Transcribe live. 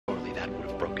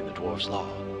dwarves' law.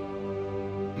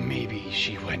 Maybe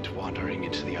she went wandering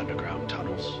into the underground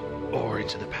tunnels, or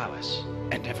into the palace,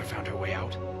 and never found her way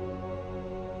out.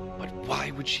 But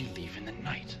why would she leave in the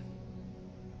night?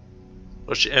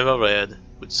 Was she ever read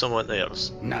with someone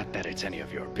else? Not that it's any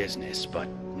of your business, but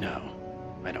no,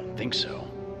 I don't think so.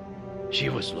 She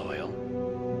was loyal,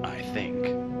 I think.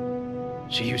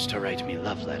 She used to write me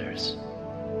love letters.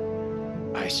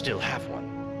 I still have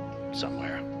one,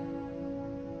 somewhere.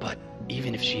 But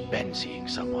even if she'd been seeing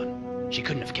someone, she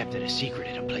couldn't have kept it a secret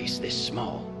in a place this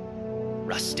small.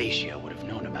 Rustacia would have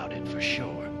known about it for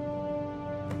sure.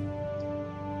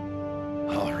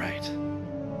 All right.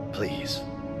 Please.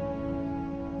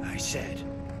 I said.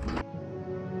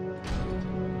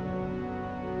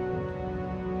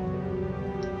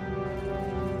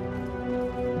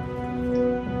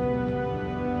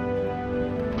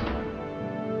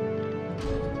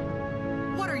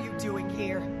 What are you doing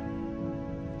here?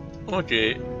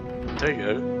 Okay, there you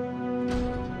go.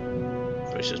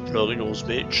 First exploring Rose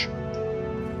Beach.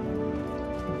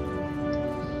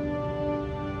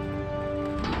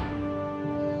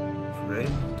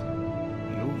 Friend,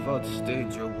 you've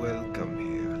outstayed your welcome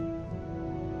here.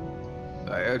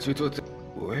 I heard you to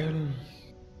well,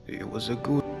 it was a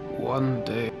good one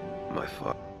day.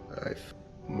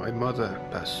 My mother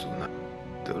passed soon.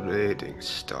 The raiding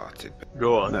started.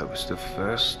 Go on. That was the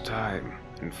first time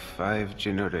in 5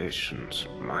 generations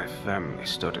my family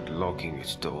started locking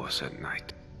its doors at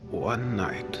night. One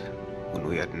night, when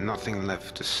we had nothing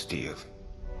left to steal,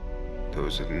 there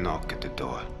was a knock at the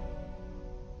door.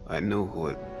 I knew who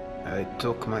it. I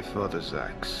took my father's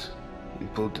axe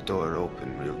and pulled the door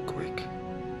open real quick.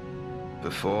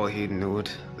 Before he knew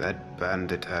it, that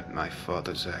bandit had my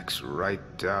father's axe right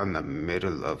down the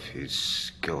middle of his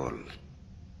skull.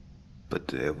 But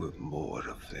there were more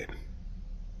of them.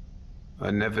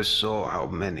 I never saw how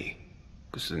many,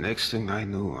 because the next thing I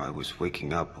knew, I was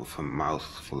waking up with a mouth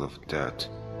full of dirt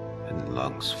and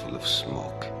lungs full of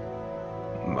smoke.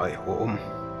 My home,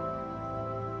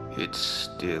 it's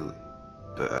still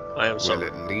bad. I am sorry.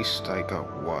 Well, at least I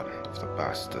got one of the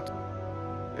bastard.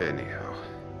 Anyhow,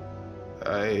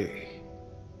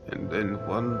 and then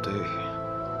one day,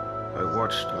 I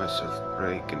watched myself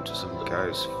break into some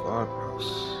guy's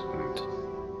farmhouse and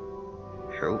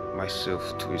help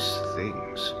myself to his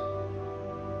things.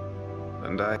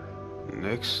 And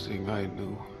next thing I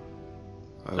knew,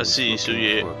 I see, so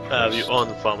you have your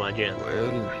own farm again.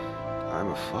 Well, I'm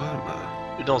a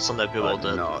farmer. You don't sound happy about But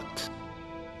that. not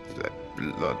that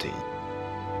bloody.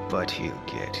 But he'll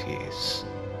get his.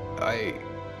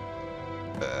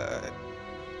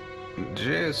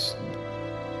 Just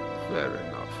fair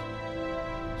enough.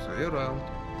 See you around.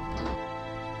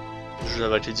 Je vais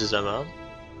avec les 10 amendes.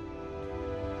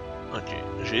 Ok,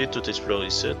 j'ai tout exploré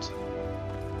ici.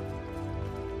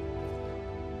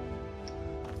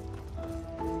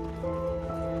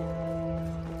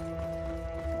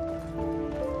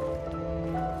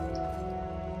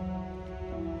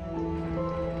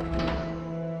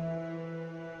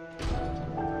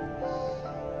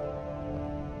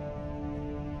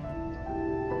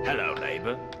 Hello,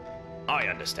 neighbor. I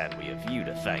understand we have you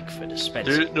to thank for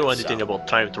dispensing. Do you know with anything some about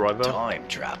time travel? time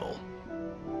travel?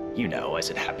 You know, as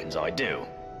it happens, I do.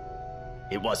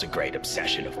 It was a great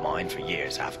obsession of mine for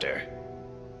years after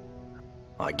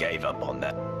I gave up on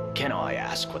that. Can I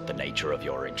ask what the nature of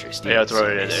your interest Yeah, is? it's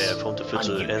right in this from the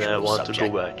future, and I unusual want to go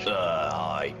subject? back.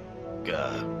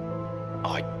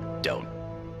 I don't.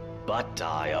 But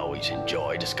I always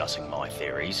enjoy discussing my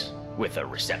theories with a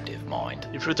receptive mind.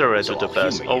 If you return So to the I'll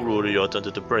past, humor I'll you. rule you out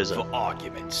into the present. For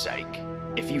argument's sake,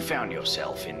 if you found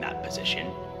yourself in that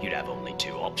position, you'd have only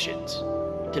 2 options.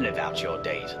 To live out your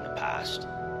days in the past,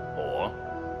 or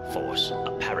force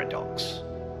a paradox.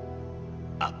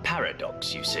 A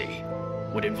paradox, you see,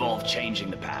 would involve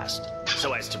changing the past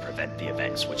so as to prevent the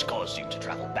events which caused you to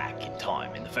travel back in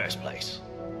time in the first place.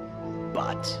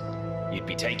 But you'd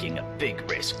be taking a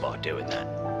big risk by doing that.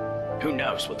 Who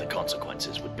knows what the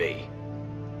consequences would be?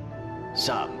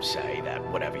 Some say that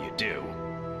whatever you do,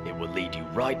 it will lead you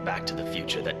right back to the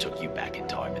future that took you back in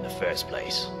time in the first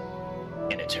place.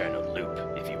 An eternal loop,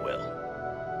 if you will.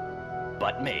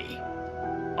 But me,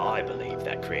 I believe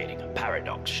that creating a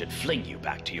paradox should fling you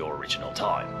back to your original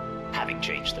time, having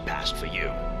changed the past for you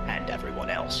and everyone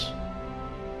else.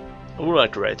 I would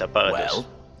like to write a paradox. Well,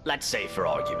 let's say for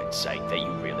argument's sake that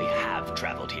you really have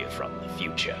traveled here from the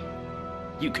future.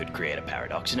 You could create a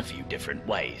paradox in a few different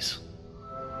ways.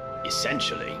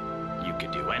 Essentially, you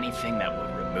could do anything that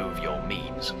would remove your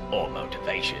means or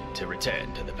motivation to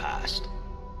return to the past.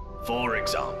 For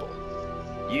example,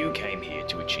 you came here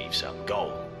to achieve some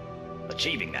goal.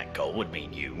 Achieving that goal would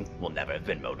mean you will never have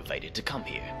been motivated to come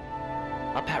here.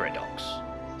 A paradox.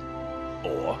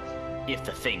 Or, if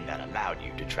the thing that allowed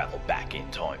you to travel back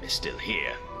in time is still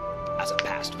here, as a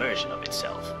past version of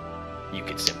itself, you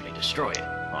could simply destroy it,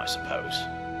 I suppose.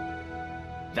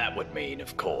 That would mean,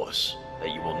 of course,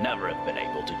 that you will never have been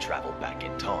able to travel back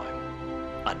in time.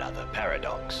 Another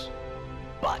paradox.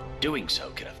 But doing so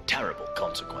could have terrible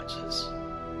consequences.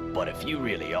 But if you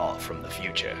really are from the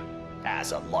future,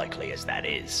 as unlikely as that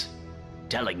is,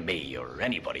 telling me or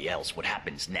anybody else what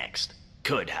happens next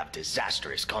could have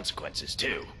disastrous consequences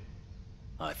too.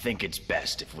 I think it's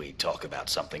best if we talk about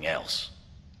something else.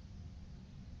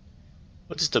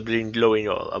 What is the bling glowing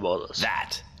all about us?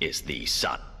 That is the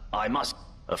sun. I must,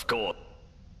 of course.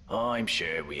 I'm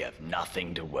sure we have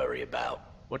nothing to worry about.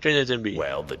 What can it be?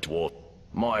 Well, the dwarf,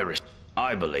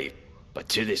 I believe, but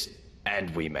to this,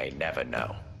 and we may never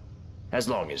know. As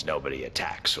long as nobody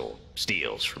attacks or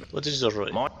steals from it. What is the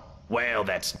right? Well,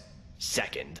 that's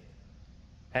second.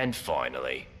 And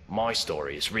finally, my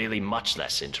story is really much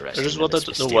less I interesting just than wanted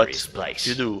this to know what mysterious place.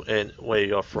 you do and where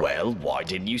you're from. Well, why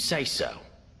didn't you say so?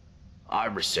 I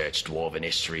researched dwarven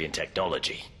history and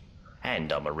technology,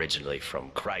 and I'm originally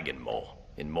from Kragenmoor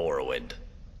in Morrowind.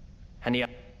 And yeah,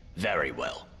 very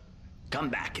well. Come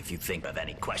back if you think of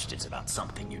any questions about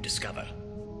something you discover.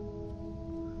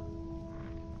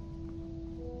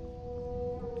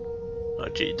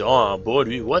 Ok, donc en bas,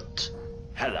 lui, what?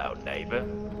 Hello, neighbor.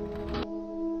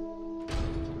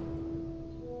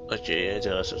 Ok,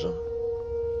 intéressant ça.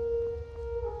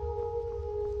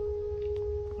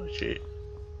 Ok.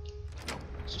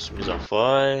 Ça c'est mes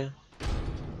affaires.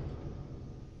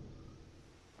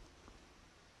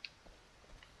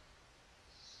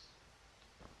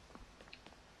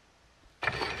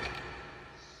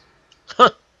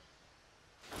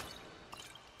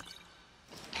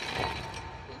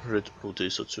 Je vais noter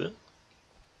ça tout de suite.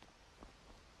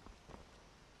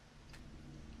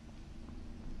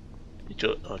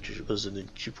 Ok, je vais pas se donner le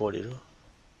cul pour aller là.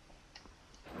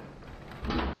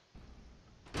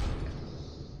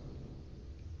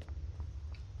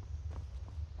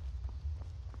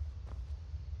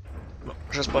 Bon,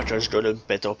 j'espère que je dois le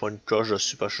péter pas une coche, je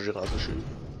suis pas que j'ai rentré chez lui.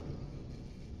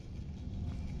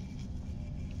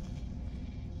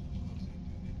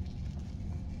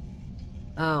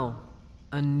 Oh,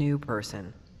 a new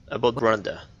person. About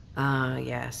Branda. Ah,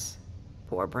 yes.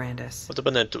 Poor Brandis. What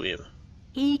happened to him?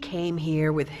 He came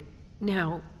here with...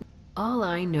 Now, all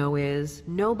I know is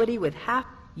nobody with half...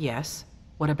 Yes.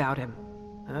 What about him?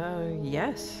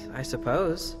 Yes, I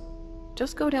suppose.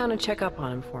 Just go down and check up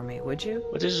on him for me, would you?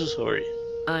 What is the story?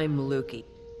 I'm Lukey,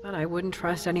 but I wouldn't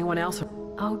trust anyone else.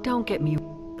 Oh, don't get me...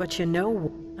 But you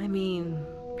know, I mean,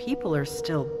 people are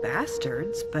still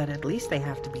bastards, but at least they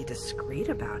have to be discreet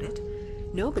about it.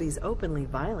 Nobody's openly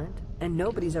violent, and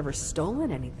nobody's ever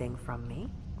stolen anything from me.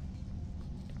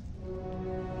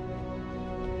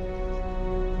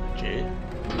 Ok.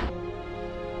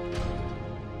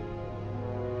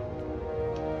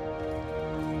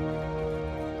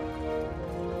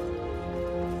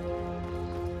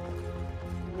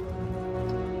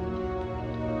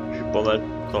 J'ai pas mal...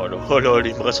 Oh là,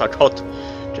 il me reste encore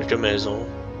quelques maisons.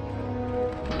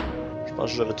 Je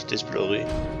pense que j'avais tout exploré.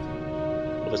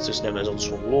 Il me reste sur la maison de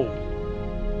son. Wow!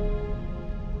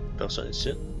 Personne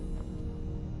ici.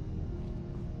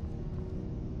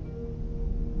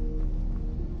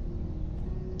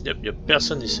 Y'a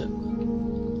personne ici.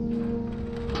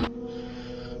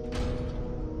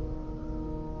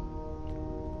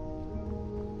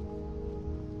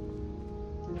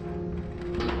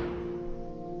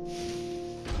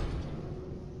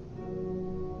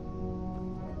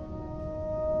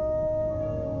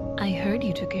 I heard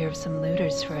you took care of some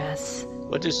looters for us.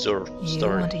 What is your You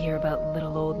story? want to hear about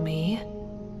little old me?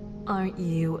 Aren't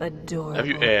you adorable? Have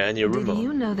you any rumor? Did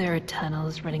you know there are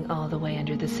tunnels running all the way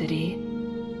under the city?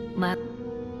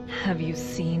 Have you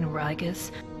seen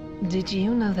Rigus? Did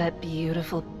you know that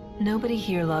beautiful... Nobody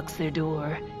here locks their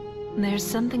door. There's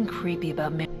something creepy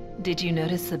about me. Did you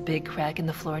notice the big crack in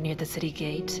the floor near the city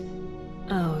gate?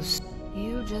 Oh,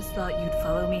 you just thought you'd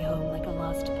follow me home like a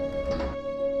lost...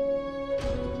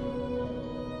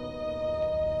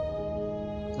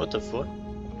 What the fuck?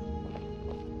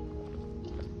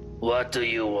 What do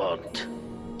you want?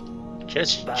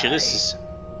 Qu'est-ce que c'est?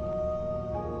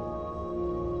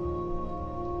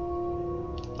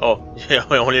 Oh,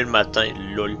 on est le matin,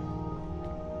 lol.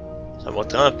 Ça m'a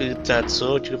trempé le temps de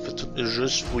ça, qu'il faut tout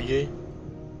juste fouiller.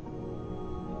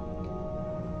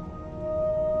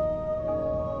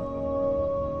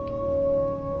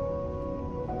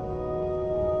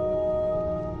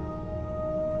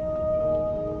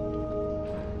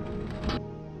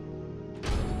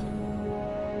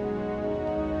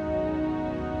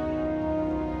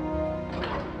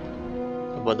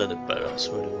 Abandonne pas là,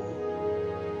 soyons.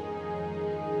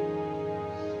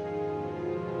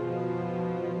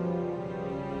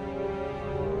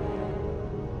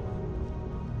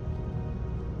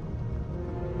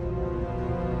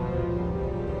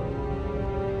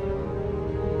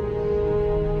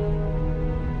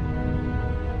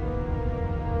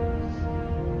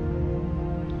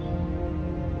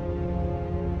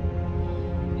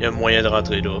 Il y a moyen de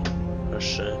rentrer là.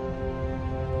 Machin.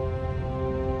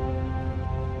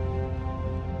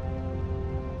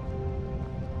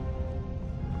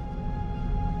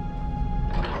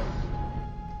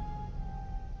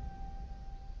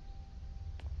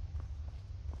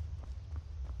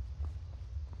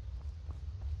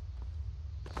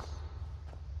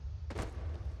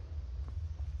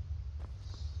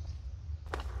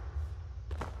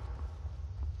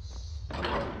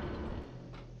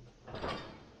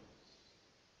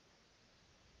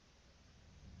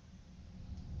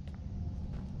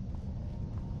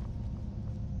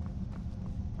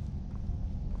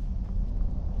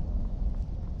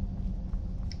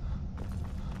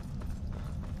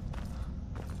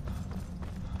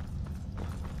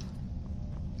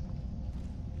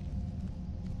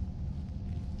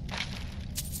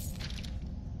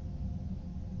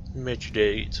 Match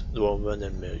date, Dwarven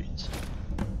and Merit.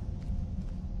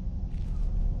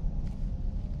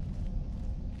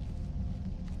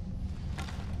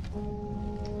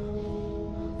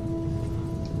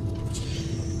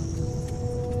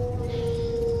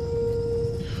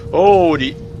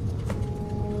 Holy!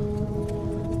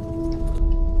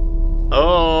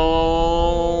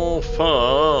 Oh,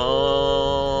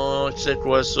 fuck! C'est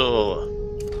quoi ça?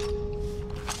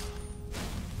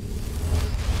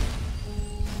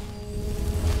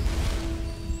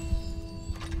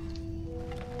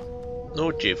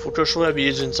 Ok, faut que je sois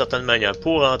habillé d'une certaine manière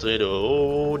pour rentrer là.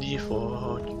 Holy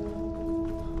fuck.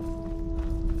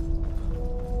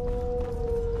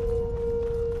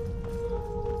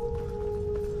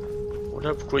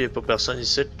 Voilà pourquoi il n'y a pas personne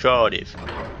ici de Cardiff.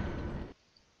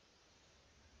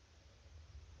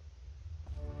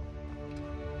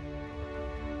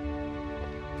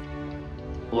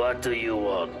 What do you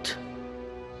want?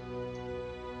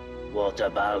 What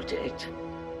about it?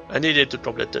 I needed to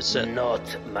complete the set. Not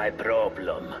my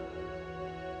problem.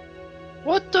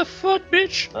 What the fuck,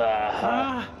 bitch?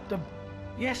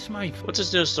 Yes, my... What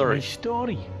is your My story?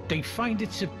 story. They find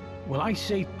it's a... Well, I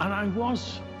say... And I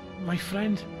was, my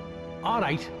friend.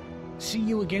 Alright. See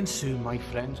you again soon, my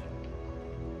friend.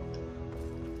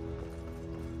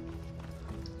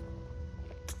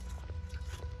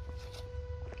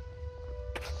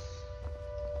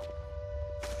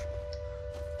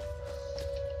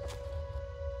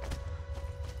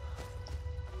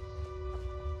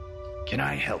 Can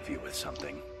I help you with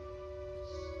something?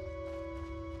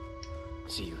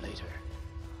 See you later.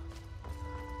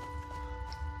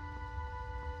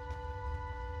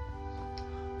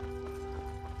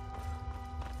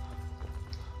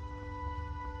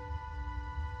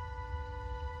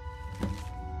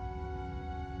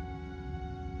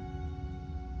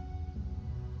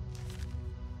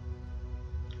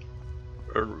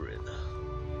 Erwin.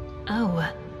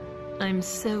 Oh, I'm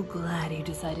so glad you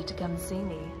decided to come see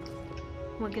me.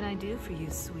 What can I do for you,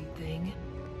 sweet thing?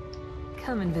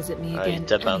 Come and visit me Hey, again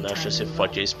tabarnak, je anytime sais you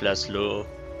fucker like. ce place-là.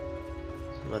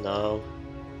 M'énerve.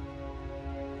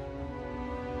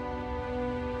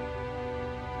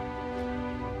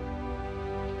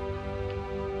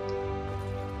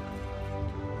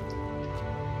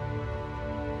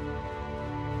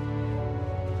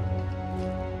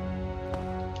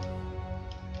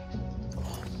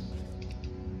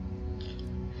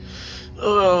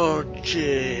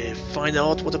 Okay, find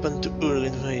out what happened to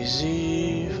Ulrich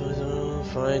Maisy,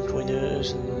 find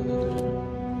winners and...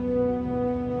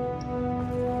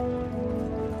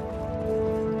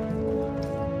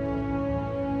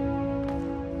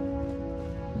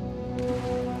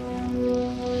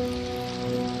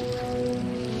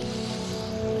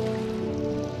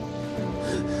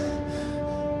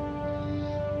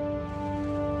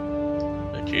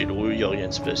 Ok, Louis, y'a rien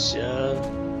de spécial.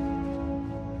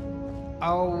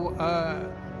 Oh,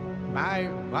 my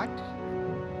what?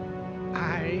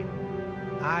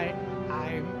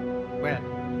 Well,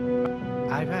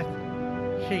 I'm at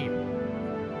here.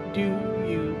 Do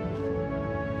you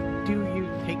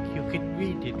think you could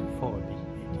read it for me?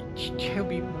 Tell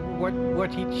me what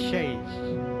it says.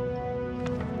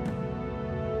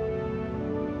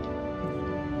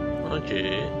 Ok.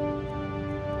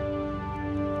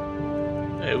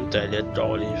 Et où ta lettre,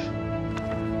 ton livre?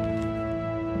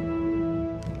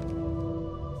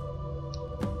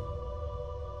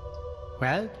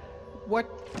 Well, what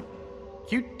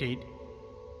you did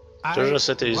Just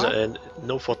set is what?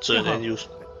 no fortune and use.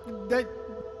 That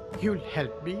you'll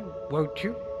help me, won't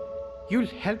you? You'll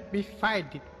help me find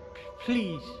it,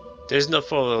 please. There's no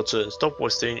fortune. Stop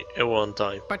wasting everyone's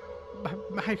time. But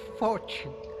my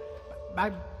fortune,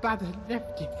 my brother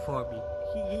left it for me.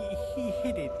 He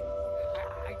hid it.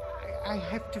 I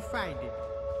have to find it.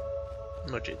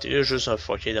 Ok, t'es juste un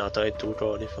fucké dans la tête, tout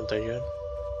le les fonds de ta gueule.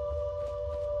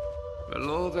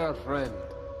 Hello there, friend.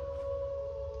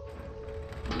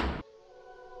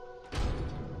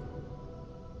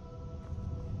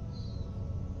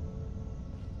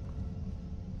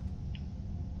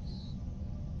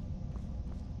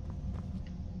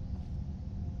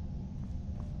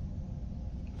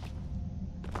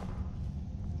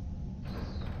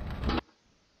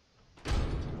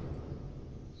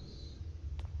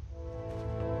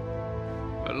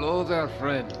 Hello there,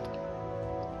 friend.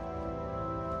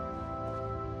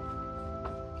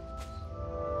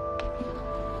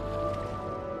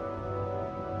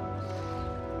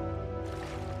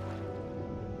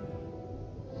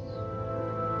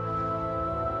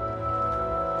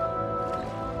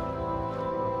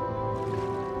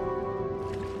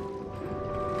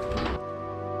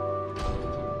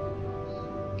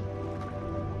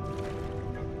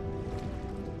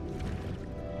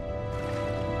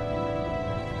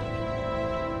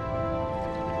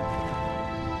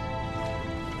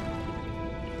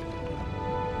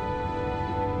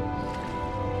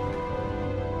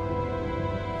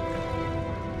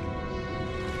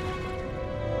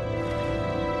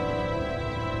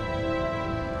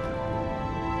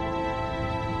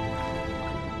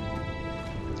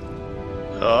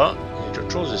 Ah, il y a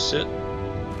quelque chose ici.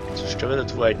 Si je suis capable de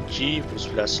trouver qui pour ce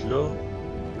place-là.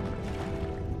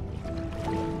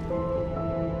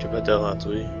 Je suis capable de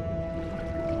rentrer.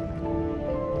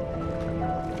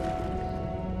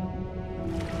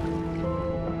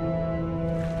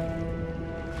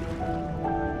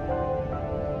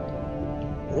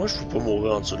 Moi, je peux pas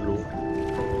mourir en dessous de l'eau.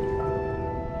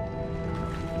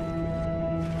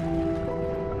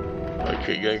 Ok,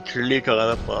 il y a une clé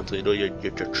carrément pour entrer là, il y a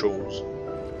quelque chose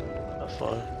à faire.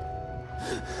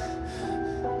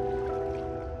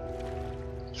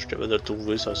 Si je suis capable de le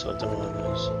trouver, ça serait tellement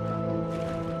nice.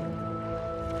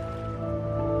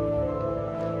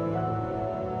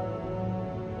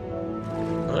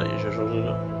 Ouais, j'ai changé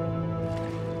là.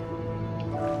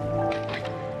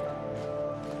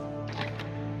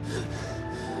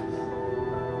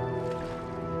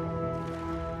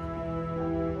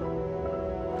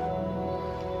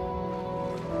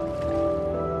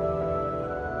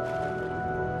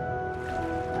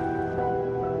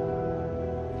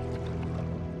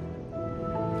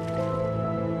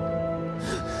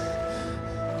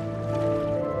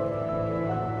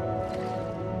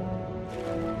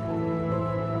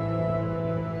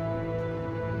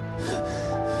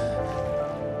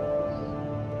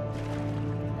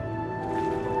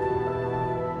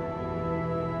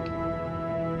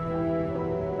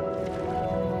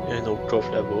 Il y a un autre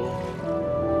coffre là-bas.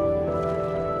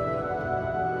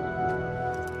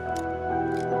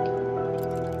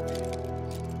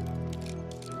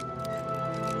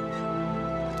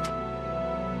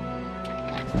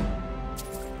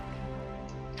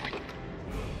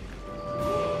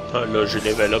 Ah là, j'ai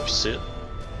level up ici.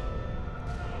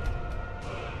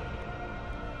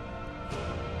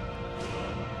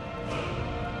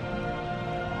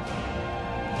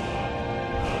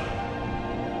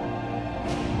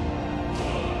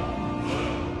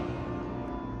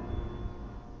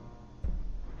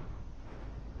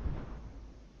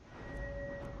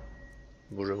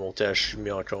 Bon, je vais monter à chimie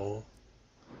encore.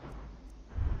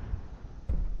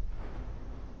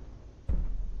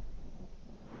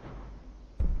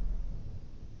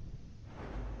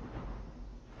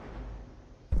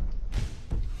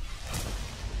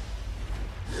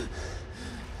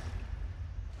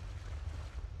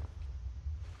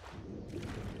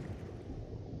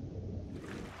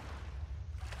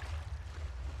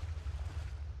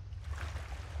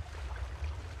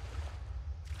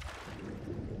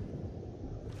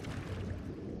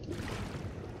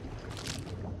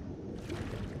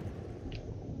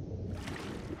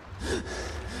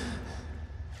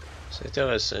 C'est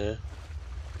intéressant.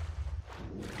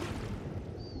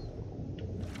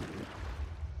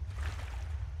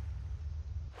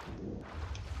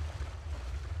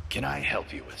 Can I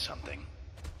help you with something?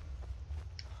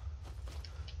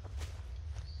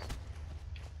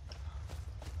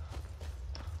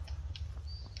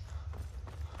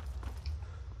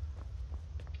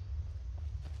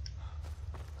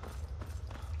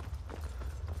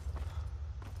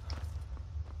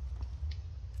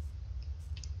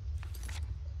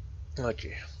 Ok.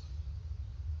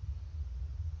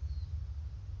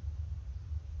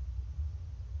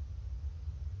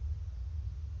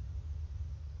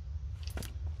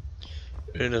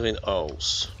 Une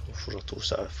hausse. Il faut que je retrouve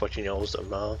sa fucking hausse de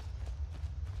mort.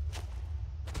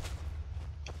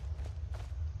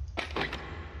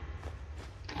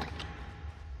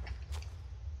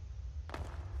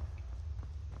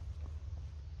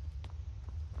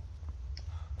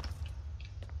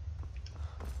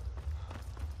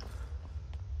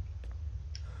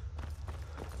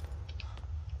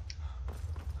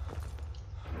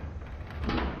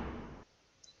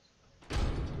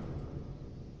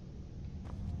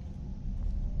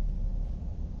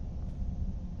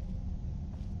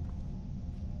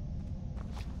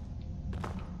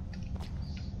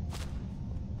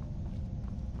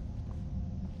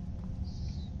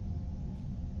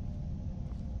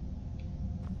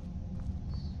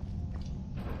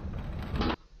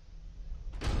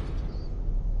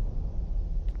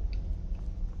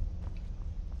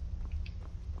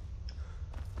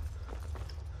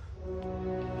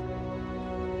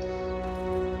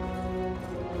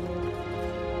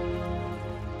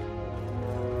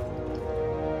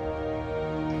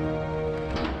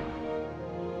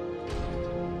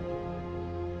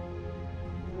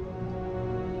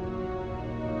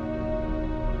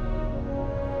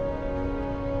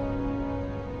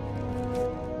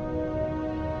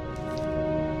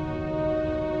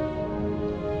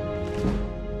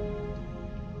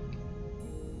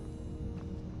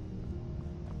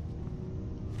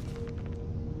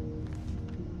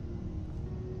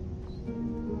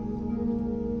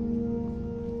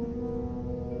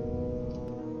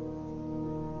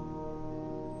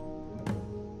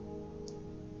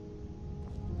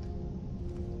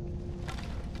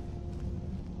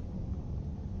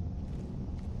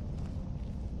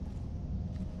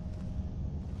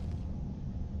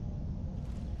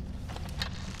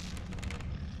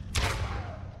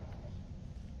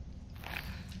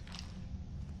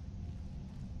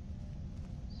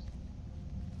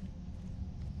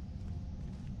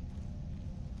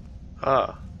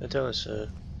 Ah, intéressant.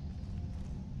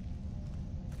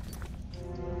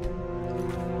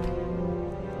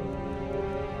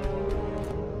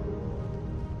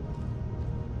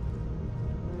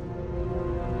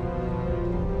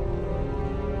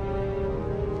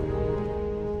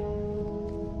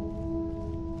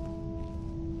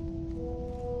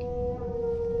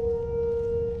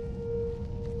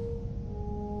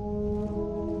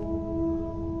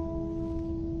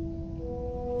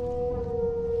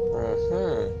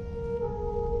 Mhm.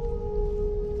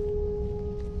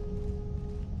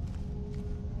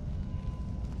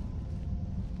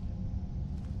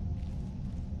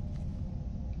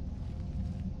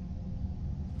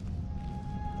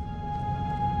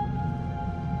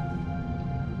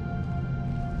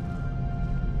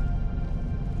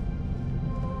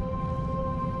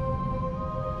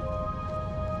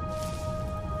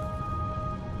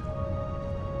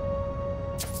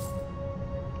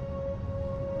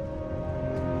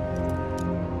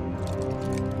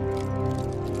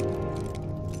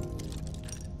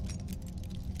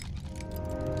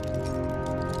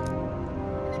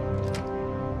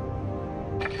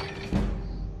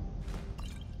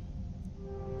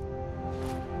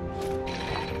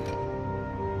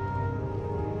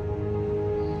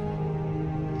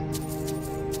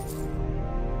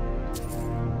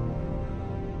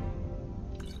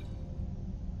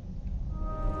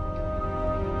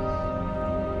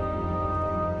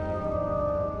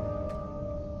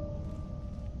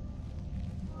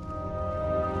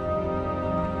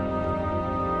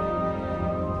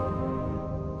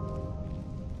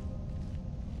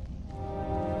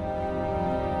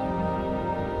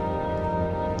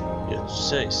 Il y a du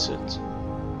sang ici.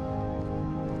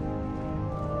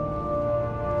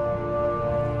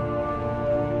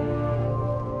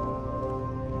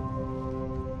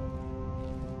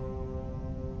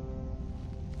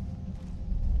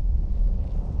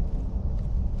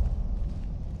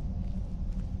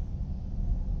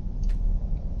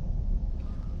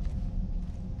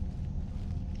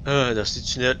 Ah, dans ces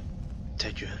tunnels.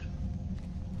 Ta gueule.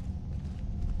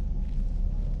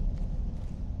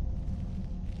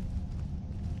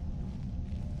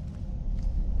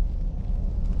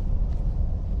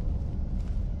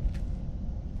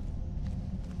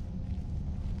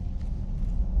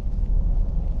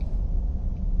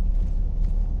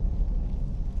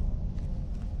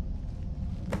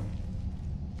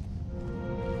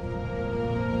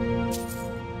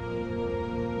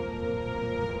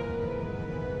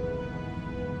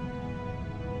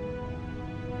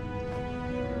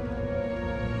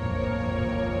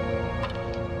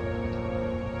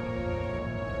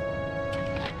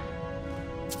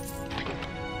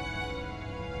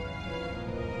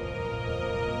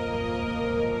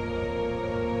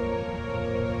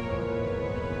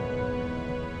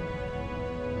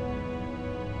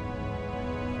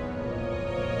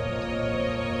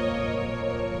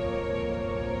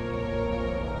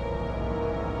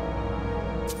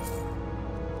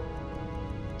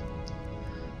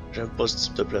 J'aime pas ce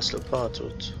type de place-là, pas en tout.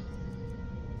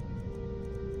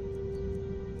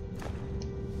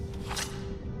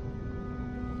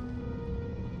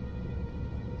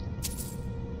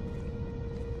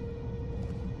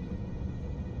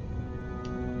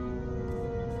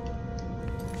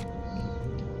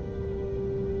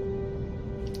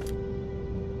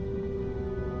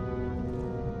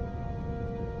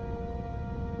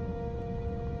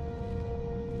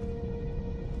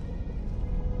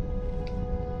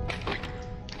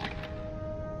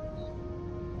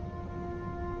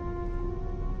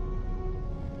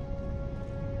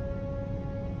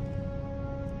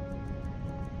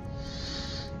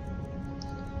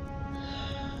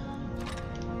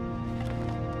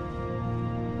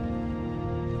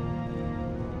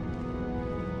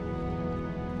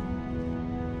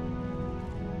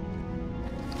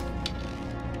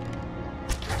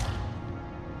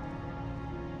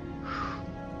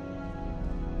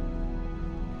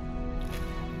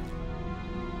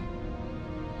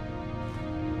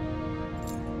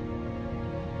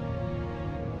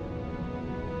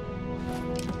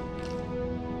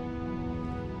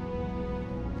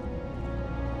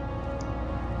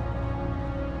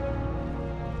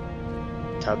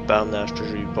 Tabarnache,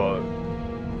 j'ai eu peur.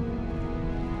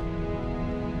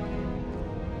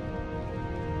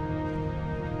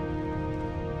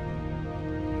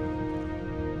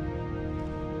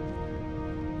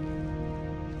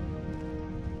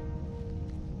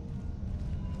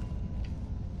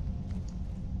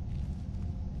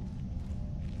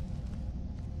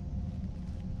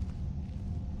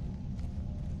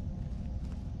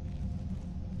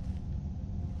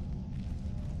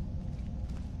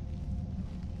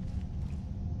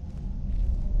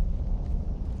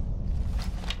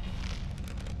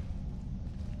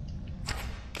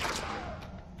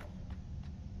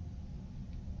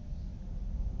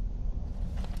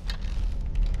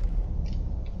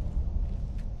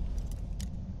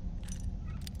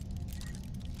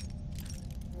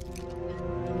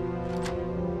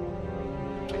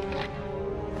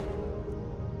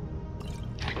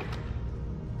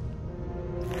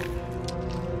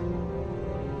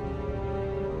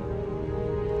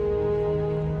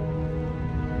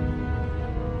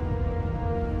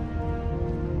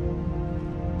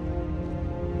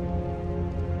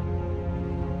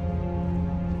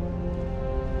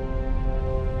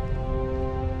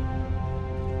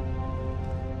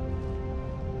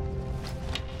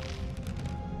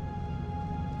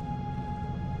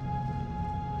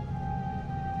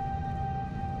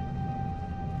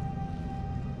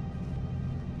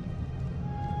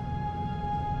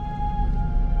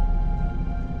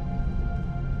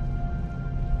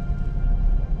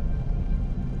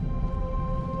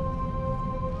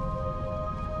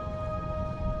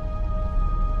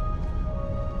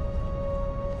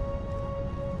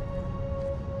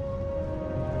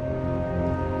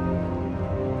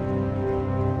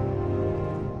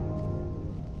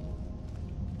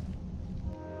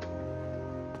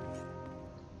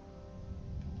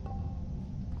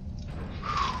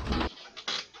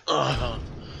 Ah!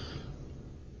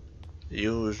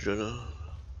 Yo, je là.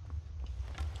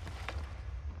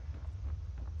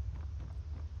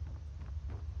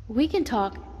 We can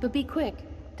talk, but be quick.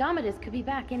 Domitus could be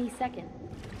back any second.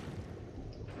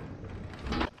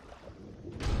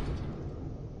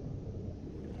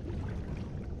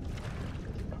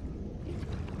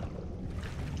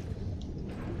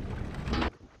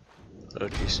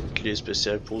 Ok, c'est une clé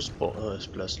spéciale pour ce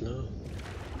place-là.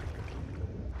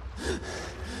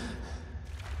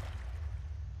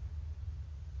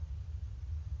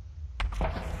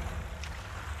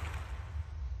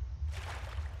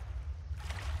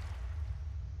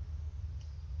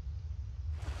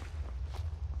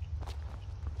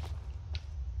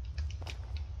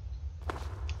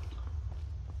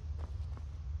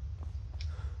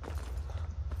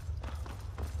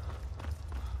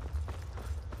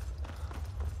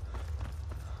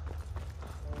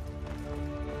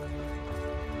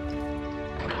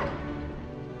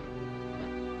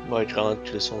 Va être 40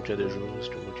 que le son qu'il y a déjà, c'est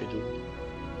le mot qu'il y a deux.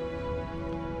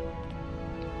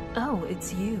 Oh,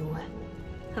 it's you.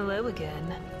 Hello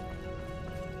again.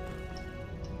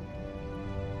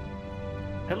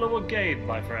 Hello again,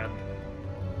 my friend.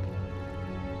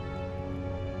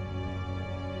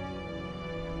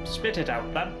 Spit it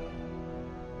out, then.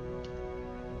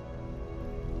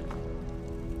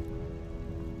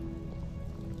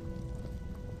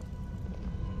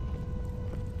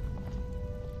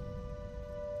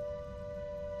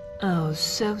 Oh,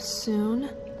 so soon?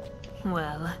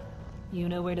 Well, you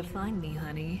know where to find me,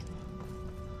 honey.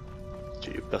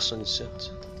 Il y a personne ici.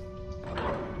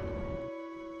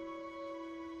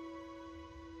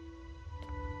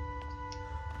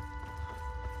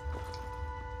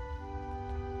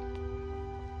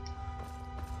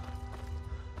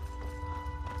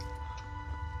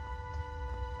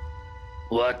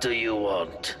 What do you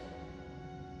want?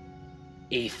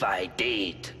 If I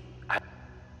did, I'd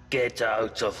get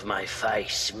out of my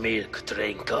face, milk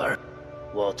drinker.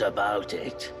 What about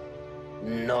it?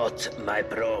 Not my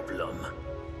problem.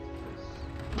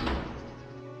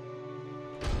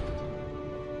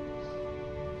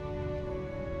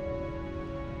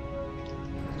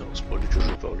 Non, c'est pas lui que je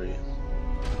veux parler.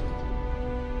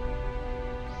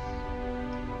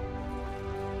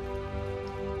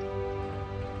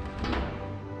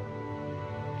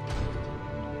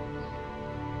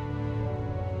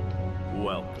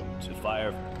 Welcome to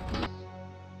Fire.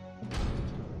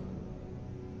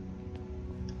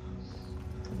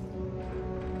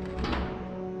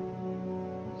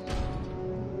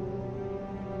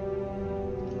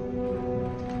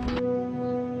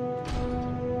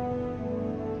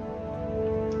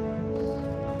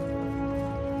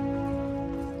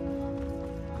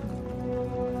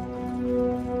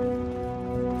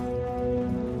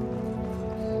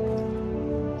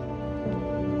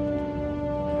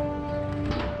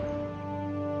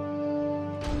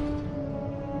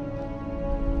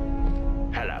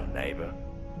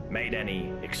 Made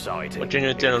any exciting What can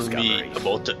you tell me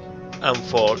about the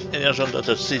Amphor energy under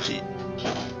the city?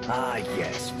 Ah,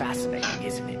 yes, fascinating,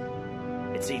 isn't it?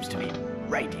 It seems to be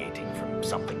radiating from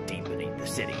something deep beneath the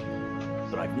city,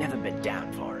 but I've never been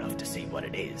down far enough to see what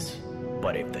it is.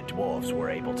 But if the dwarves were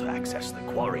able to access the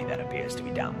quarry that appears to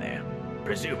be down there,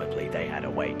 presumably they had a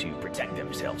way to protect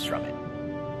themselves from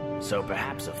it. So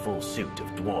perhaps a full suit of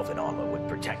dwarven armor would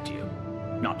protect you.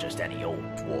 Not just any old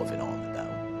dwarven armor, though.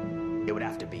 It would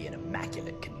have to be in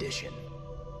immaculate condition.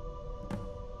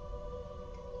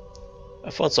 I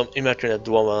found some immaculate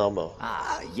dwarven armor.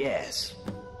 Ah, yes.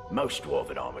 Most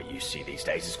dwarven armor you see these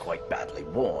days is quite badly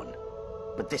worn.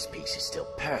 But this piece is still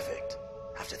perfect,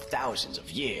 after thousands of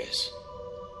years.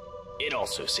 It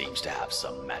also seems to have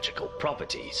some magical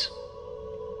properties.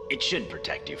 It should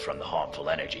protect you from the harmful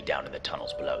energy down in the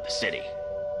tunnels below the city.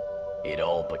 It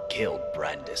all but killed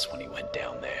Brandis when he went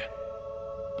down there.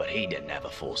 But he didn't have a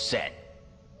full set.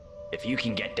 If you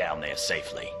can get down there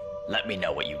safely, let me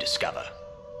know what you discover.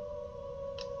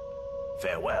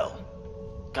 Farewell.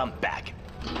 Come back.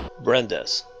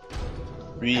 Brandis.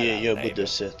 Lui, il y a un bout de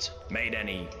set. Made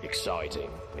any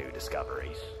exciting new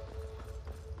discoveries?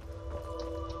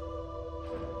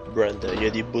 Brandon, il y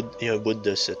a un bout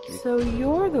de set, lui. So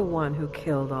you're the one who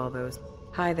killed all those...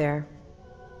 Hi there.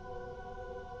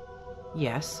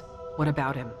 Yes, what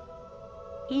about him?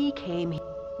 He came here.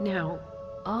 Now,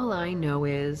 all I know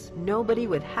is nobody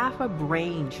with half a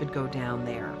brain should go down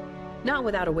there. Not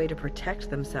without a way to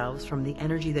protect themselves from the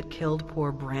energy that killed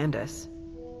poor Brandis.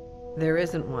 There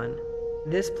isn't one.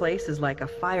 This place is like a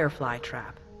firefly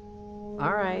trap.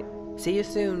 All right, see you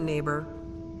soon, neighbor.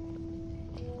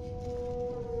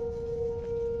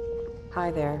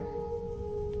 Hi there.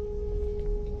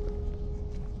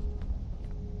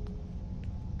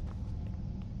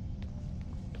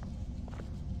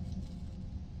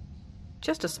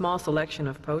 Just a small selection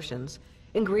of potions.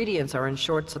 Ingredients are in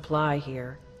short supply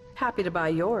here. Happy to buy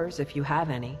yours if you have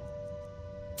any.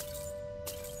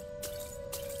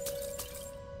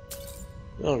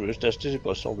 Non, je vais juste acheter des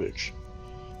potions, bitch.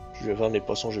 Je vais vendre les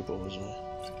potions, j'ai pas besoin.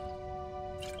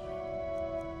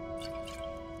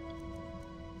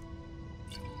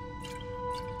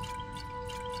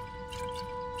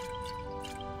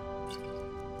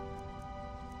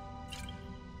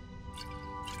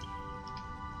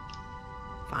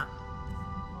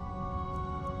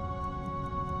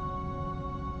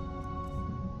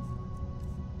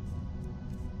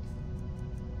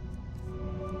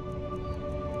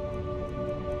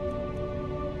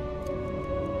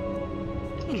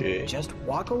 Okay. Just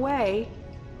walk away.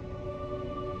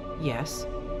 Yes,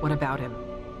 what about him?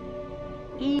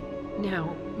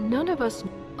 Now, none of us...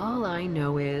 All I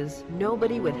know is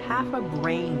nobody with half a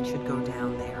brain should go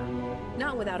down there.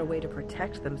 Not without a way to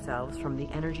protect themselves from the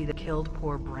energy that killed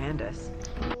poor Brandis.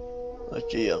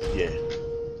 Ok, reviens.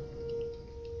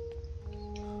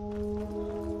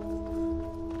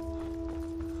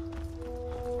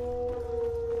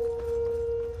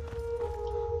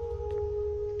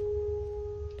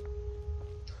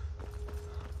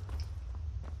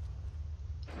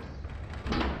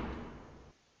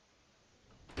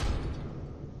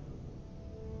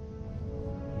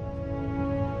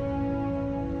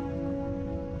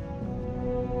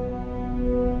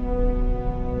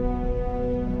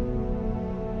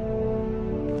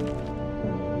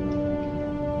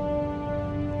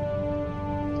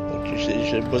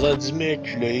 J'ai besoin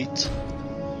d'immaculate.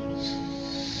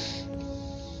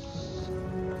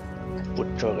 Pas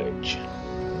de correct.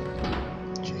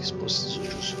 Ok, c'est pas si dur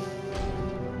que ça.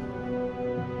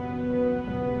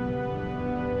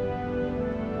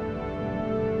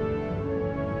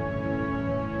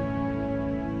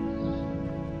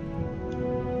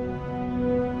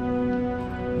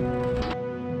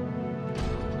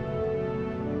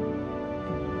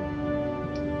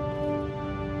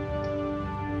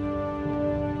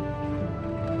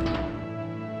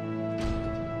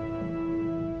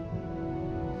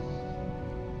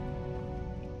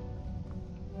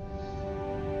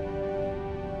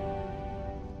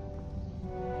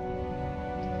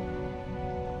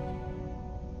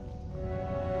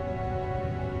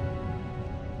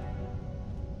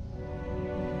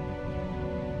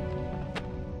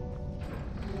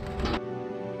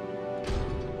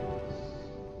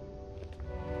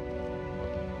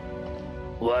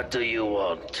 What do you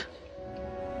want?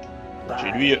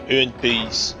 Chez lui, il y a une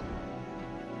piste.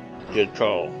 Il y a le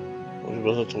corps. Moi, j'ai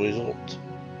besoin de trouver les autres.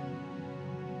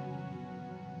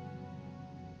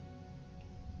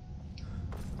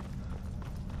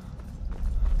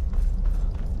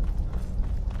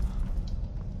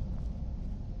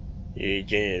 Il est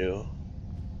bien là.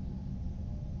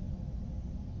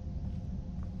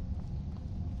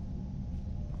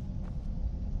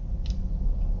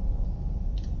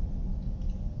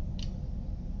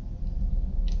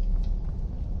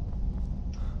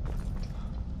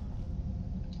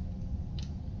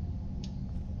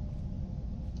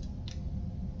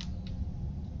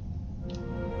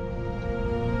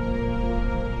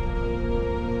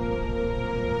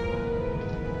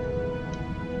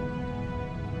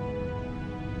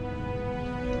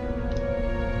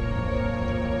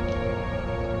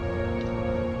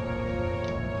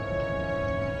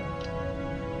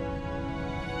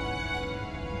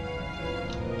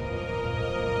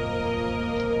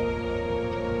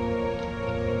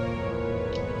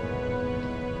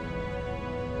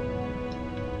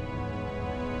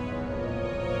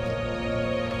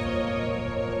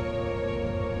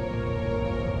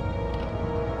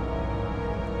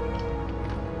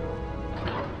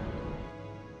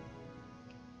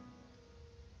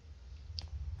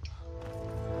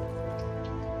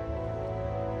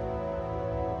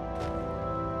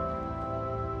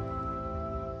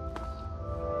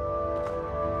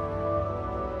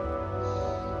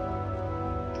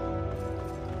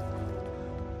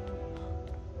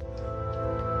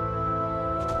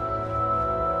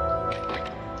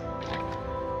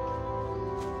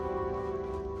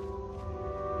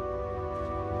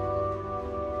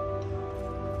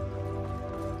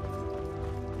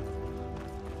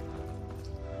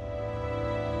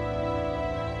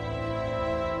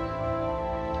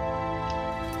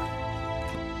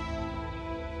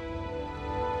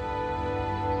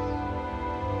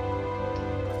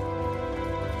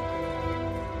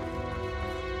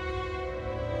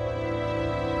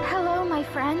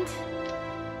 Friend?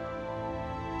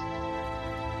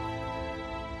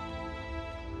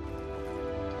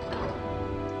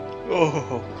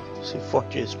 Oh, c'est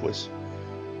fucké ce poisson.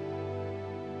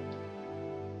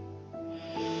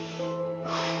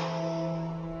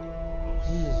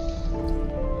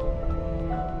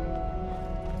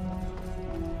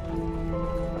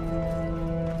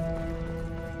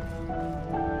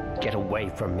 Get away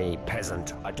from me,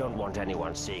 peasant. I don't want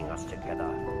anyone seeing us together.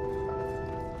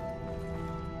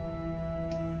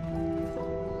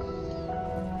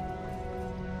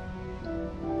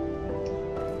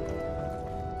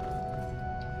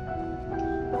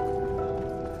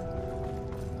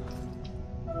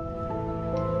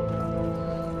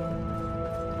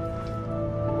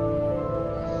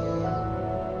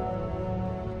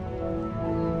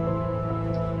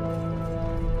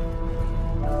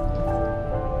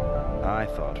 I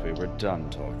thought we were done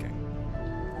talking.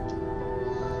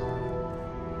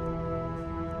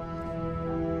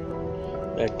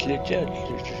 Cliquez,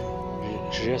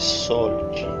 j'ai ça,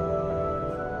 G.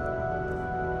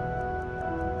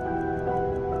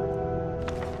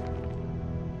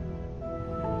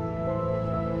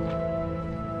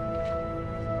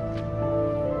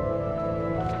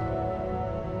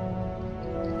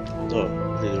 Ah,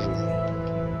 je l'ai déjà vu.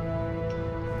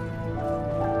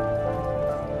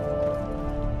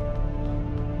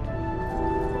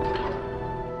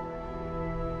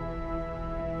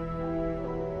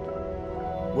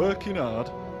 Working hard?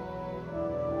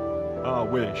 I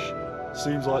wish.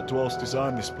 Seems like dwarfs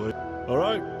designed this place.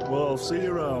 Alright, well, I'll see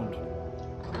you around.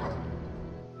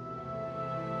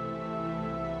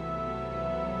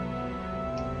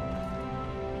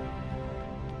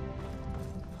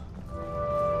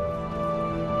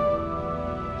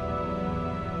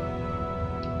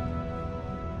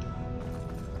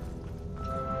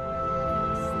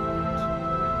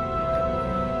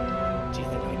 Do you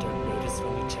think I don't notice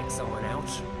when you check someone out?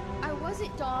 I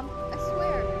wasn't, Dom. I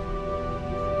swear.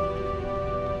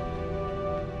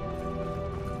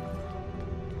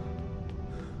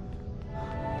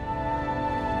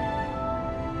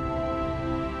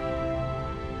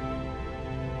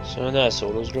 C'est un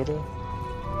assaut, là, ce gars-là.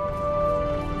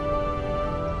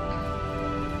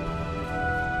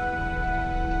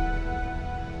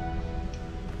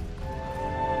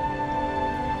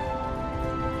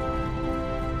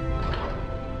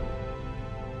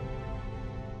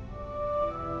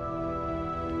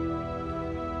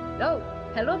 Oh,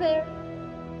 hello there.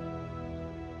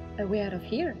 A way out of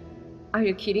here? Are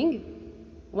you kidding?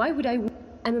 Why would I?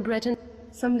 I'm a Breton.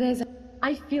 Some days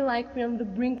I feel like we're on the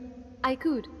brink. I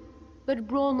could, but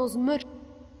Brawl knows much.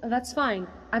 That's fine.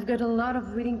 I've got a lot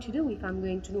of reading to do if I'm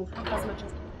going to know half as much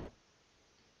as...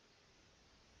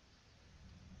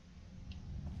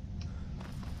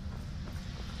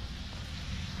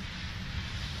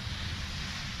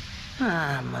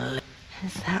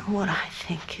 Is that what I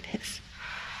think it is?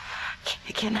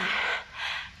 Can I...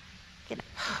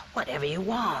 Whatever you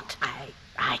want.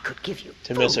 I could give you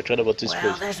Tell me a secret about this Well,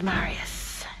 place. there's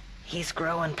Marius. He's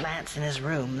growing plants in his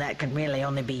room that can really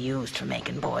only be used for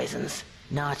making poisons.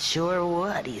 Not sure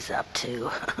what he's up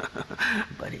to,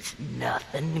 but it's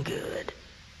nothing good.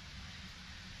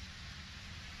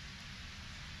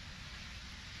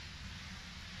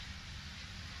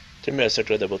 Tell me a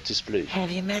secret about this place. Have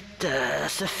you met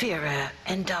Saphira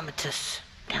Indomitus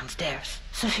downstairs?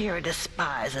 Saphira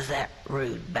despises that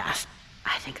rude bastard.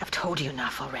 I think I've told you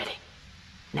enough already.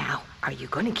 Now, are you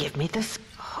going to give me this?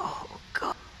 Oh,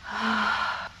 God.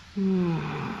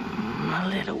 A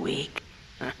little weak.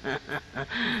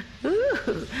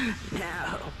 Ooh,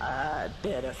 now, I'd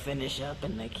better finish up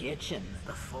in the kitchen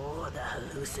before the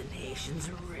hallucinations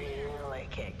really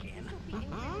kick in. My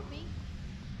name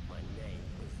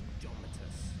is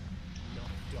Domitus,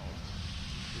 not Dom.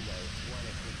 You know, one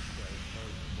of which goes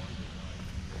home wondering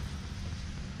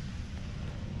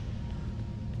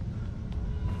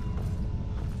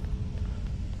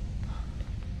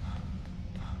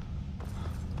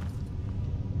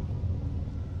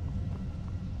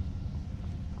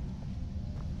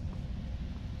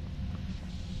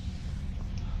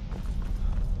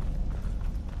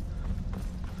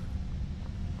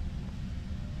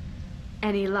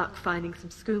Any luck finding some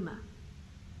skooma?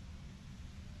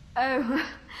 Oh,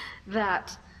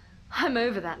 that. I'm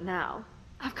over that now.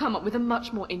 I've come up with a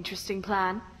much more interesting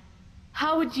plan.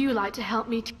 How would you like to help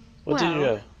me to... What do you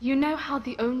know? You know how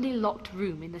the only locked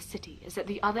room in the city is at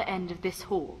the other end of this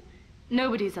hall.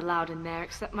 Nobody's allowed in there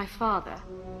except my father.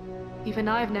 Even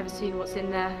I've never seen what's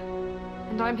in there.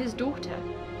 And I'm his daughter.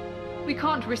 We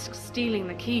can't risk stealing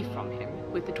the key from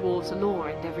him with the dwarves' law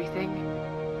and everything.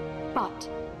 But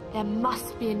there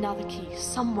must be another key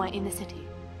somewhere in the city,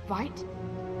 right?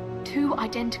 2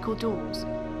 identical doors,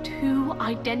 2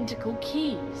 identical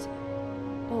keys.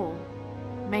 Or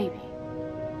maybe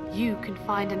you can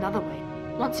find another way.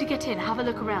 Once you get in, have a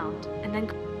look around, and then...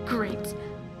 Great!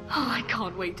 Oh, I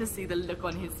can't wait to see the look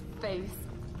on his face.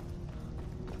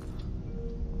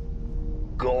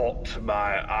 Got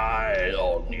my eye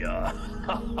on ya.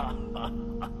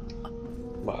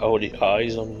 My only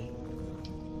eyes on me.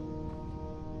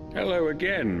 Hello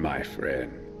again, my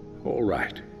friend. All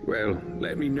right. Well,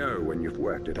 let me know when you've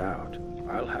worked it out.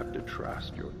 I'll have to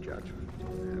trust your judgment.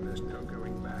 And there's no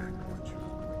going back once you...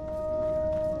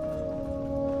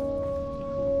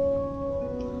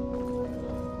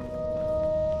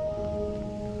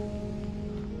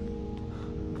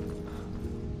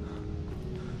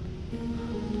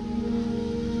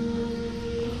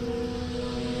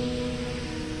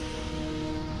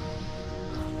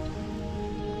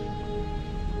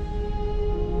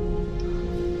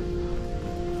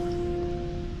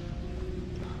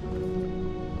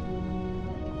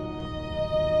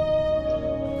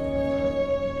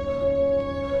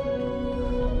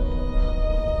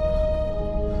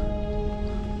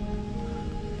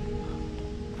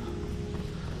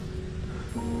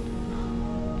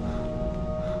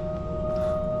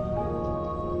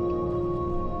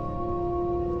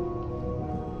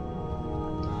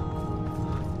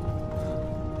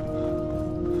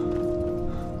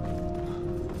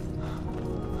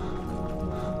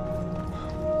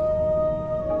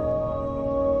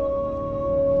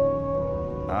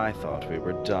 I thought we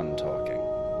were done talking.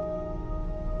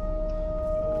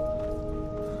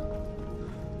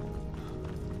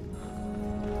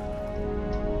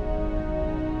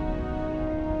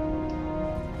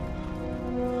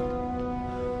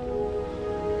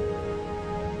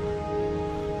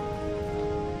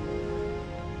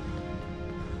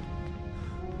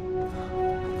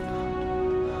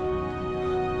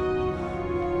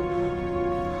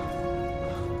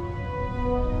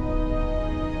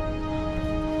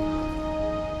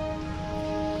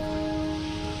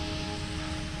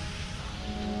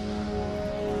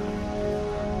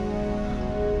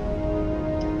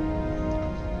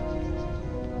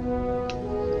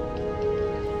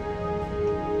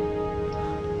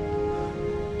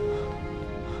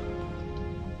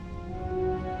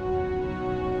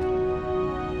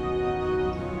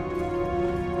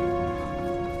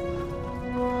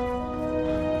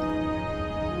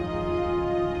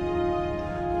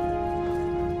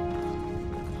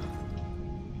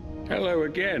 Hello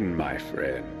again, my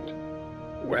friend.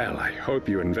 Well, I hope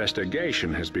your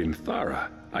investigation has been thorough.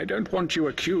 I don't want you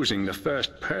accusing the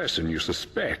first person you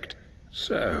suspect.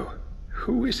 So,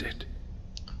 Who is it?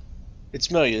 It's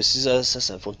Marius, his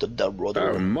assassin from the Dark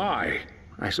Brotherhood. Oh my!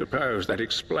 I suppose that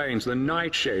explains the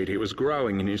nightshade he was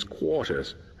growing in his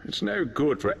quarters. It's no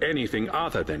good for anything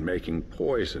other than making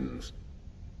poisons.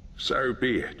 So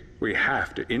be it. We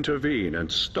have to intervene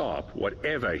and stop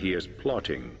whatever he is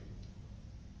plotting.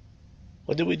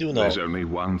 What do we do now? There's only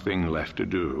one thing left to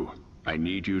do. I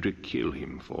need you to kill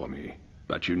him for me.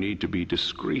 But you need to be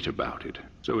discreet about it,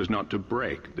 so as not to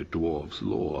break the dwarves'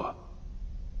 law.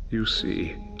 You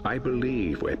see, I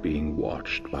believe we're being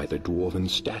watched by the dwarven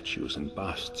statues and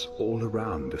busts all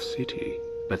around the city.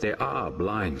 But there are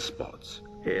blind spots,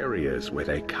 areas where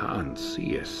they can't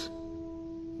see us.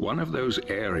 One of those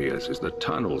areas is the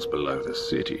tunnels below the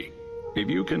city. If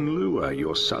you can lure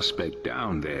your suspect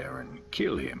down there and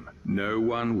kill him, no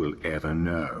one will ever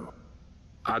know.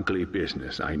 Ugly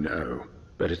business, I know,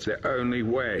 but it's the only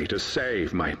way to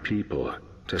save my people,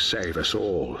 to save us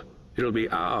all. It'll be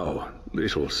our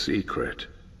little secret.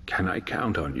 Can I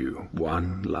count on you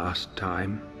one last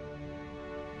time?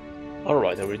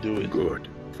 Alright, I will do it. Good.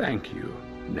 Thank you.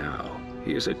 Now,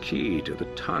 here's a key to the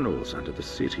tunnels under the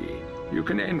city. You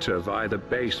can enter via the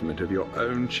basement of your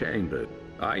own chamber.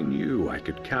 I knew I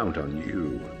could count on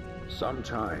you.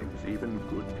 Sometimes even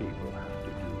good people have to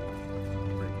do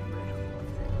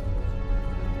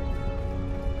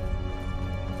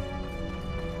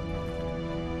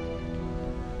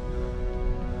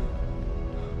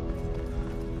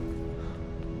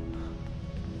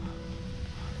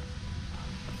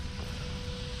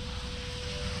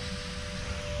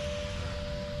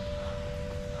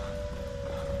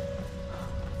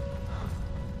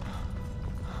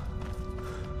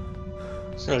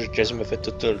Sinon, j'ai quasiment fait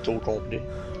tout le tour complet.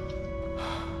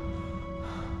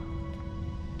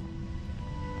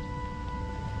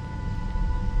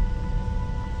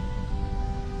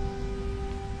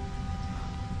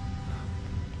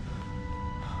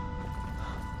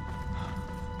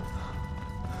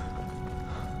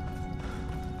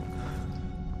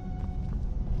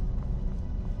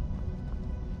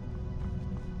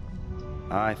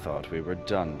 I thought we were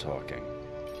done talking.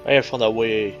 I have found a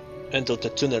way into the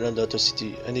tunnel under the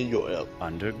city. I need your help.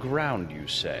 Underground, you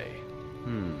say?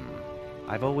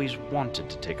 I've always wanted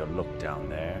to take a look down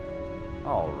there.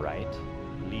 All right,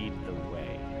 lead the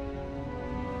way.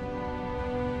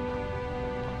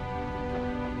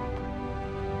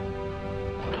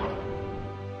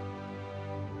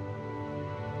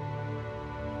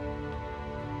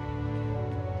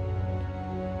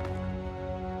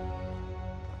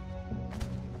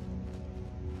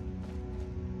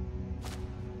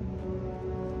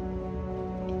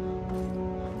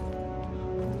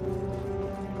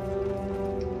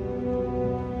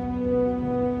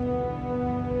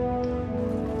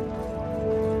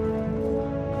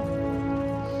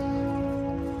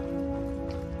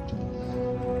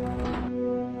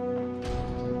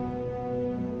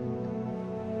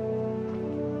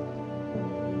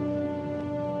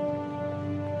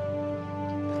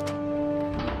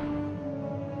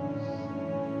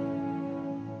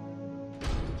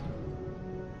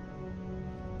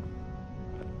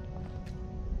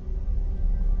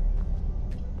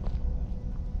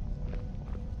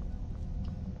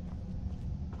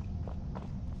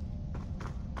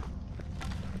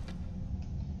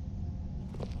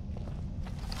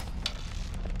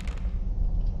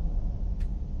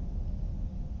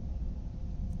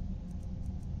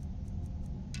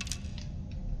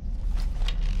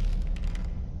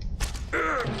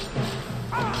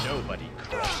 Nobody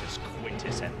crushes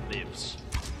Quintus and lives.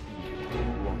 You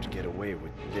won't get away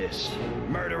with this.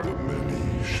 Murderer! The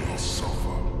many shall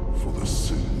suffer for the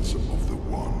sins of the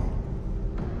one.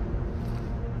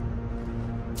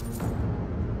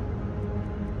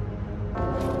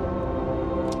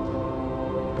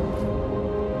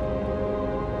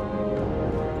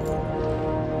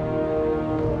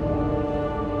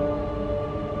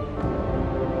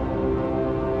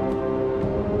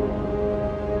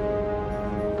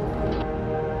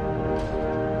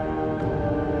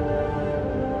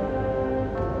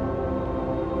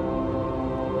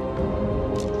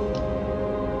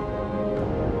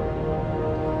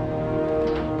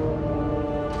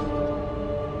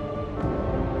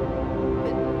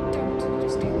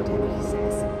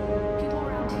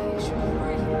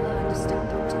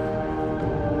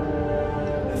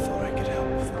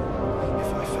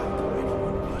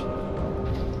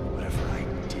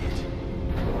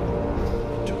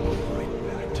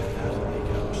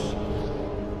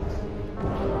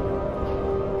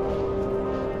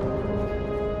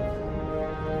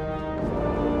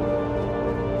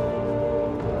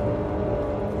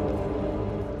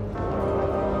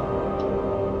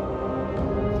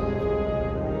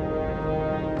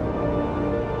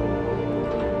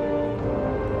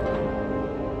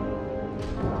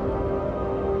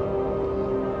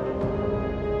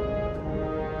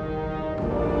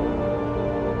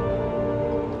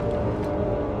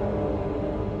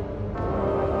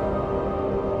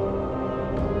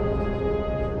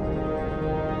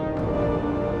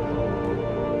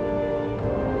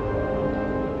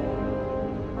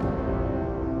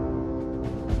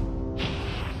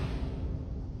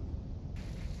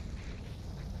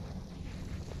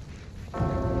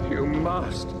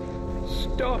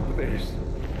 stop this.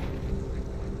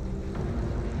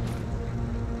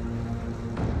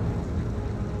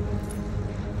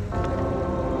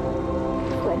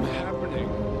 From happening.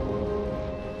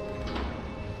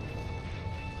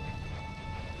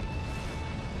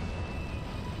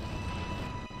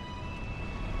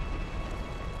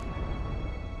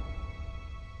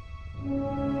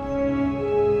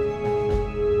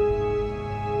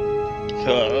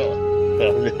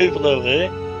 Un livre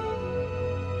vrai.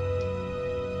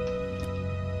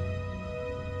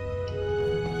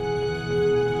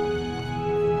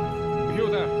 You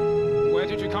there? Where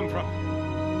did you come from?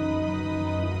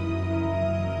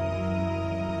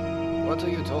 What are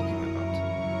you talking about?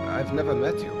 I've never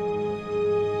met you.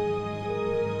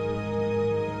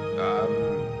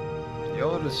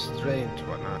 You're a strange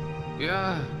one, huh?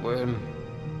 Yeah, well,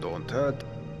 don't hurt.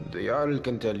 The Jarl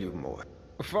can tell you more.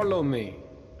 Follow me.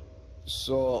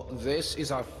 So, this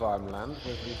is our farmland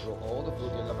where we grow all the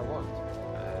food you'll ever want.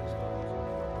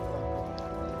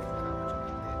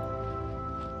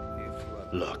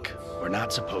 Look, we're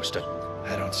not supposed to...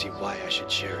 I don't see why I should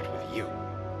share it with you.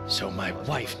 So my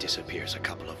wife disappears a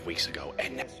couple of weeks ago,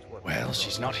 and... Well,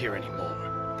 she's not here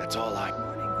anymore. That's all I...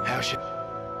 How should...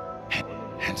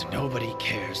 And nobody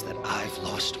cares that I've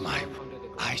lost my...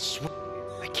 I swear...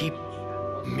 I keep...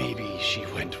 Maybe she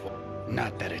went...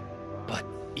 Not that it... But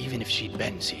even if she'd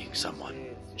been seeing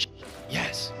someone...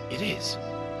 Yes, it is.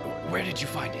 Where did you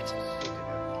find it?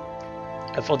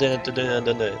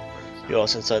 Jag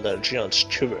sen så där giant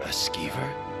cover. A skeever?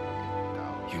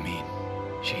 You mean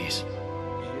she's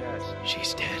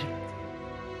dead?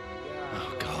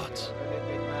 Oh gods.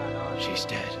 She's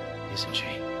dead, isn't she?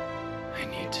 I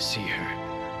need to see her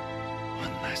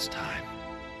one last time.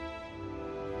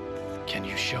 Can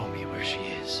you show me where she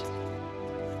is?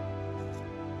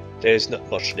 There's not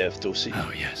much left to see.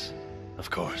 Oh yes, of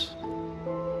course.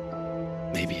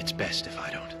 Maybe it's best if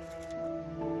I don't.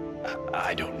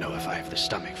 I don't know if I have the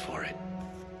stomach for it.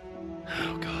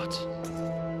 Oh, God.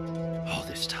 All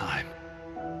this time.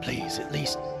 Please, at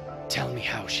least tell me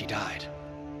how she died.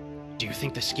 Do you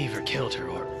think the skeever killed her,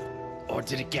 or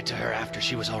did it get to her after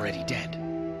she was already dead?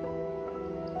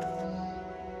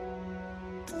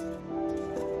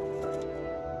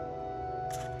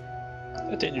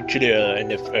 Jag tänkte killa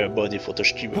en body for the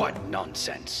skeever. What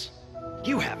nonsense.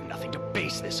 You have nothing to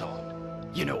base this on.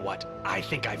 You know what? I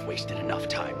think I've wasted enough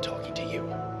time talking to you.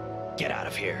 Get out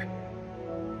of here.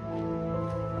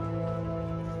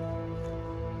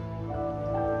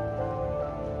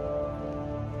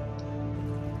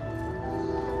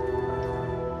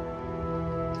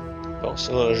 Bon,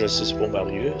 ça, je sais, c'est pour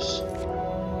Marius.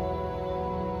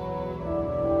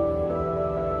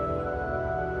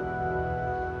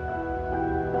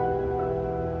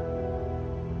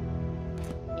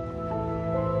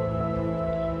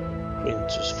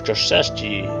 Faut que je sache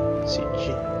qui c'est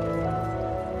qui.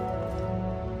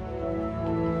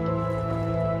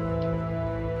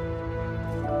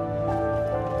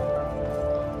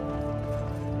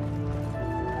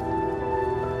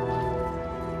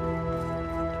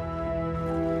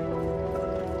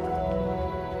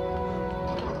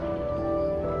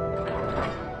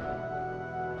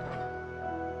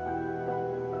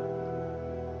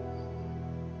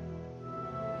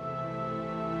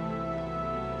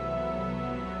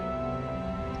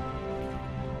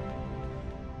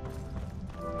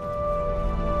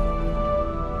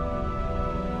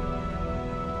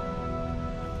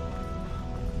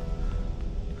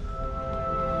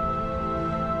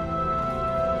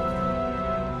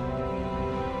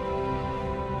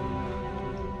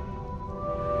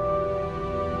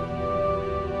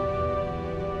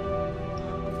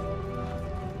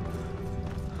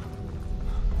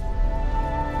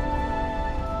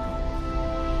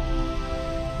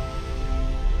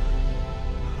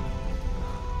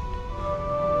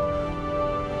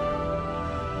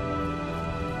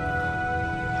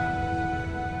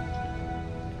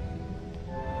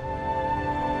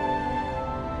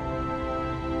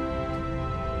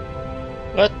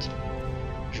 What?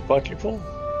 J'ai pas le pont.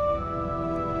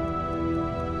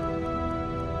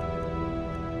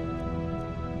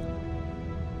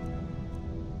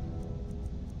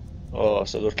 Oh,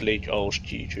 ça doit être Lake House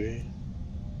qui est.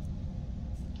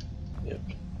 Yep.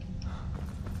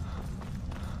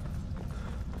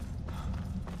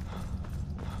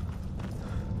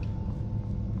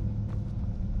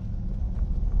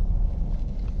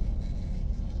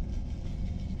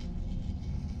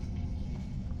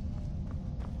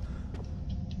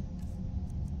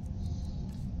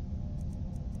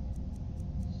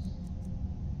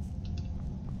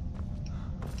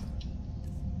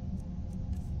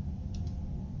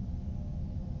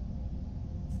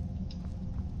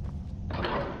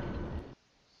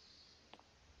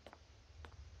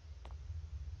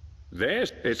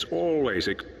 It's always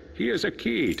here's a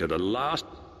key to the last...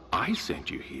 I sent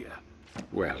you here.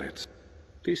 Well,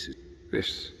 this.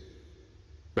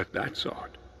 But that's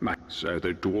odd. So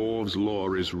the dwarves'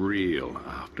 law is real,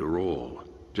 after all,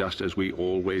 just as we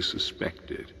always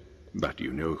suspected. But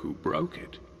you know who broke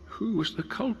it? Who was the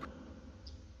culprit?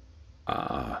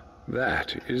 Ah,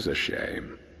 that is a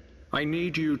shame. I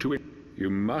need you to... You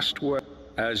must work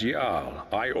as Jarl.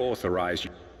 I authorize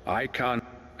you. I can't...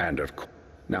 And of course...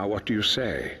 Now what do you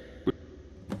say?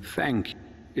 Thank you.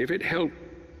 If it helped,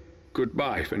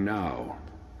 goodbye for now.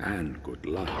 And good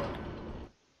luck.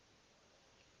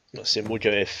 C'est moi qui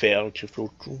avais fait qui fait le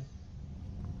coup.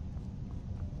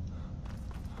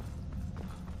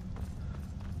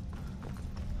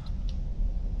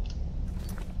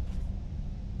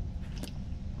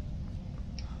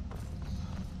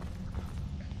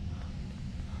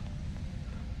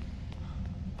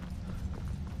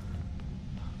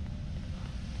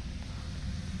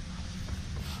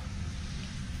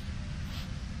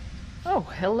 Oh,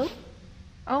 hello.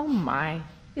 Oh my,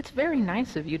 it's very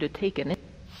nice of you to take an...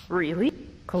 Really?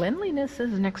 Cleanliness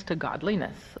is next to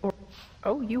godliness, or...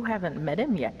 Oh, you haven't met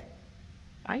him yet.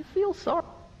 I feel sorry.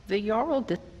 The Jarl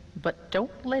did... But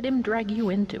don't let him drag you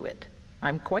into it.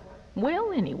 I'm quite...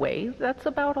 Well, anyway, that's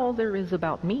about all there is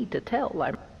about me to tell.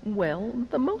 Well,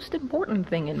 the most important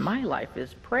thing in my life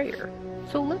is prayer.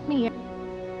 So let me...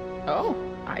 Oh,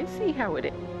 I see how it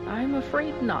is. I'm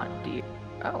afraid not, dear.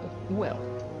 Oh, well...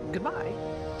 Goodbye.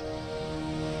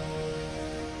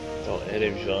 Bon, elle est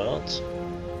vivante.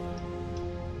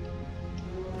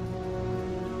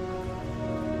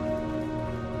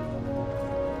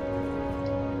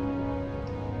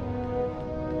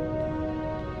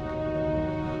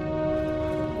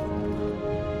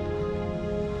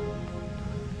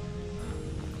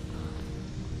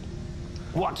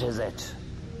 What is it?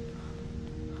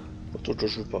 Pourtant,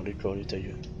 je veux parler quand les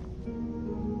tailleux.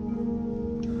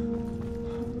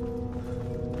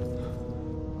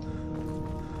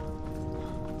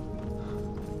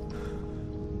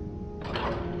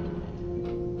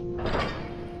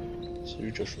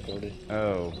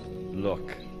 Oh,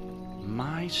 look.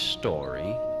 My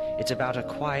story? It's about a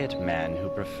quiet man who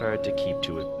preferred to keep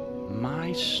to it.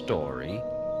 My story?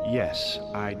 Yes,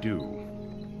 I do.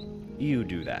 You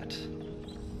do that.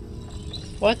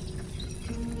 What?